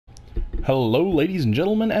Hello ladies and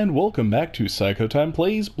gentlemen, and welcome back to Psychotyme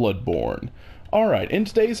Plays Bloodborne. Alright, in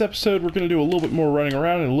today's episode we're going to do a little bit more running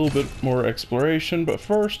around and a little bit more exploration, but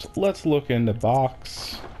first, let's look in the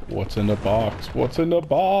box. What's in the box? What's in the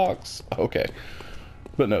box? Okay.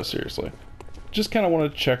 But no, seriously. Just kind of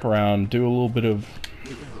want to check around, do a little bit of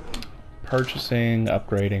purchasing,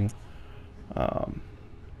 upgrading. Well,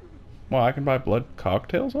 I can buy blood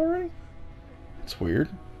cocktails already? That's weird.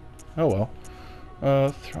 Oh well.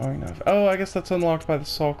 Throwing knife. Oh, I guess that's unlocked by the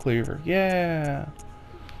saw cleaver. Yeah.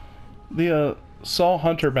 The, saw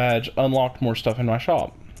hunter badge unlocked more stuff in my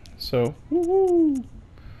shop. So, woohoo!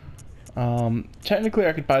 Technically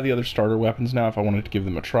I could buy the other starter weapons now if I wanted to give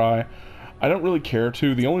them a try. I don't really care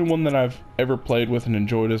to. The only one that I've ever played with and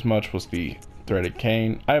enjoyed as much was the threaded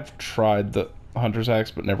cane. I've tried the hunter's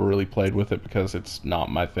axe, but never really played with it because it's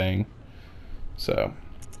not my thing. So,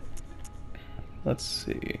 let's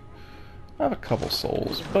see. I have a couple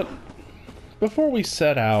souls, but before we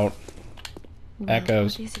set out,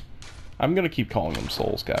 echoes, I'm gonna keep calling them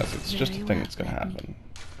souls, guys. It's just a thing that's gonna happen.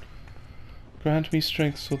 Grant me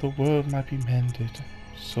strength so the world might be mended.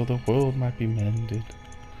 So the world might be mended.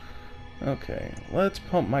 Okay, let's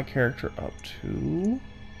pump my character up to...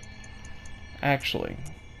 Actually,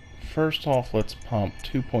 first off, let's pump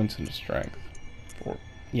 2 points into strength.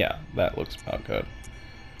 Yeah, that looks about good.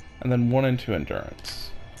 And then 1 into endurance.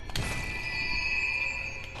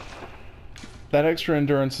 That extra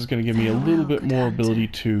endurance is going to give me a little bit more ability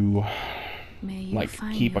to, like,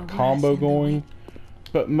 keep a combo going.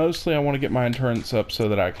 But mostly I want to get my endurance up so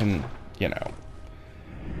that I can, you know...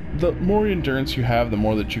 The more endurance you have, the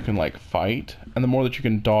more that you can, like, fight. And the more that you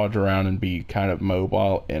can dodge around and be kind of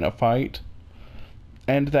mobile in a fight.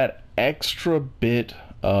 And that extra bit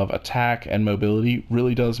of attack and mobility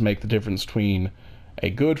really does make the difference between a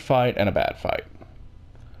good fight and a bad fight.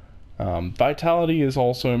 Vitality is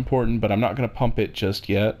also important, but I'm not going to pump it just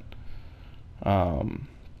yet.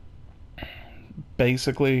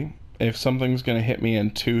 Basically, if something's going to hit me in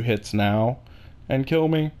 2 hits now and kill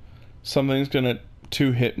me, something's going to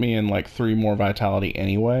 2 hit me in like 3 more vitality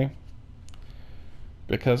anyway.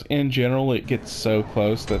 Because in general, it gets so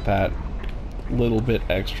close that that little bit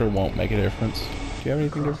extra won't make a difference. Do you have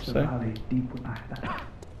anything to say?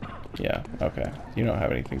 Yeah, okay. You don't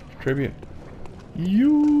have anything to contribute.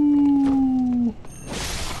 You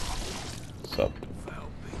sup.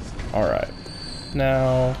 Alright.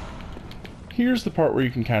 Now, here's the part where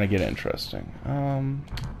you can kind of get interesting.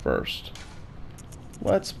 First,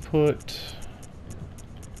 let's put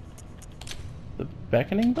the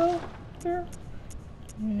beckoning bell there?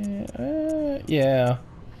 Yeah,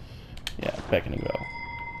 beckoning bell.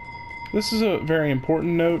 This is a very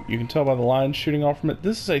important note. You can tell by the lines shooting off from it.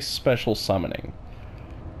 This is a special summoning.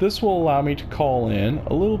 This will allow me to call in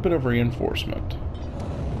a little bit of reinforcement.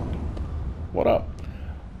 What up?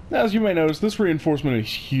 Now, as you may notice, this reinforcement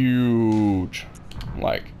is huge.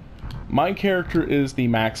 Like, my character is the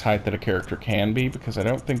max height that a character can be, because I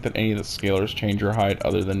don't think that any of the scalars change your height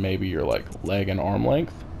other than maybe your, like, leg and arm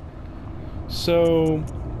length. So,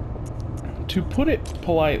 to put it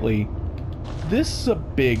politely, this is a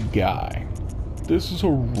big guy. This is a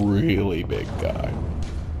really big guy.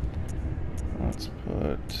 Let's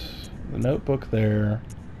put the notebook there.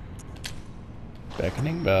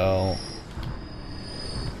 Beckoning bell.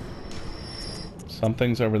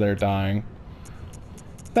 Something's over there dying.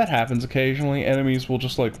 That happens occasionally. Enemies will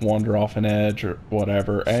just like wander off an edge or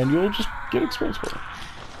whatever, and you'll just get experience for it.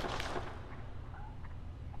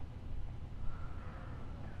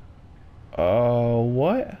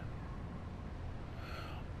 What?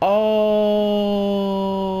 Oh.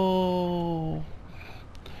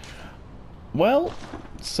 Well,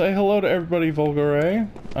 say hello to everybody, Vulgare.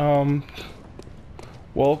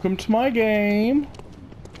 Welcome to my game.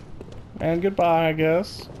 And goodbye, I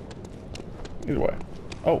guess. Either way.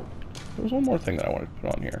 Oh, there was one more thing that I wanted to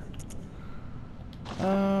put on here.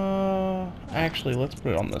 Actually, let's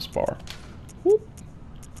put it on this bar. Whoop.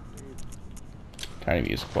 Tiny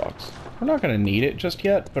music box. We're not going to need it just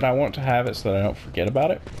yet, but I want to have it so that I don't forget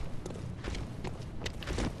about it.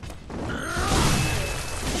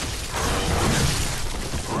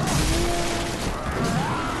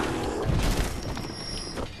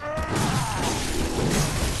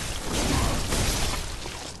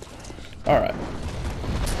 Alright.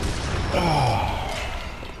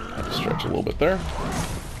 I had to stretch a little bit there.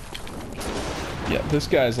 Yeah, this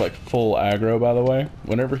guy's like full aggro, by the way.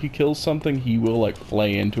 Whenever he kills something, he will like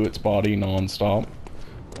flay into its body non-stop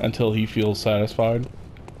until he feels satisfied.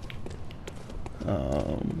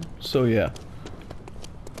 So yeah.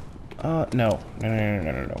 No.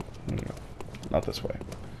 No. Not this way.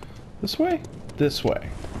 This way? This way.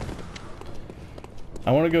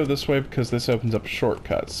 I want to go this way because this opens up a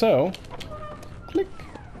shortcut. So, click.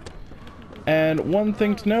 And one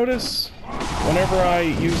thing to notice, whenever I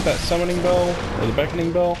use that summoning bell, or the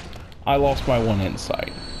beckoning bell, I lost my one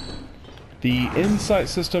insight. The insight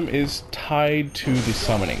system is tied to the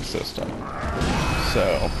summoning system.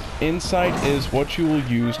 So, insight is what you will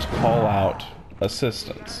use to call out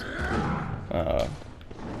assistance.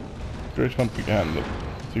 Great month began, the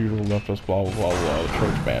cathedral left us, blah blah blah blah, the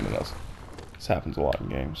church abandoned us. This happens a lot in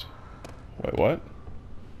games. Wait, what?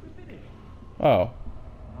 Oh.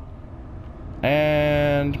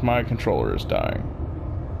 And my controller is dying.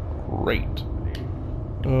 Great.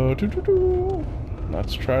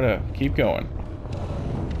 Let's try to keep going.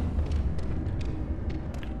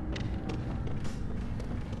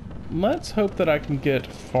 Let's hope that I can get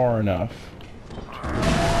far enough.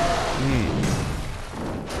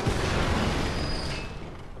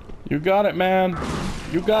 You got it, man.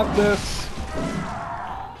 You got this.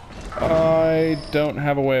 I don't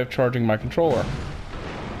have a way of charging my controller,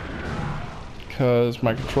 because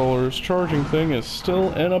my controller's charging thing is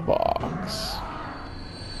still in a box.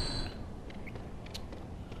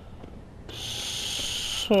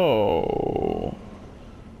 So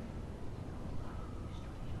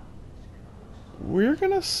we're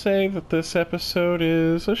gonna say that this episode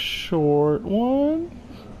is a short one,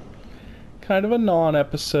 kind of a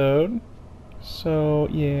non-episode. So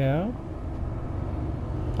yeah.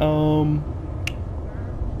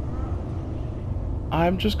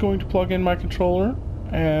 I'm just going to plug in my controller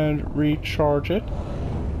and recharge it.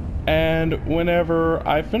 And whenever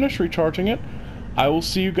I finish recharging it, I will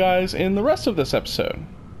see you guys in the rest of this episode.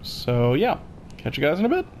 So yeah, catch you guys in a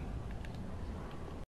bit.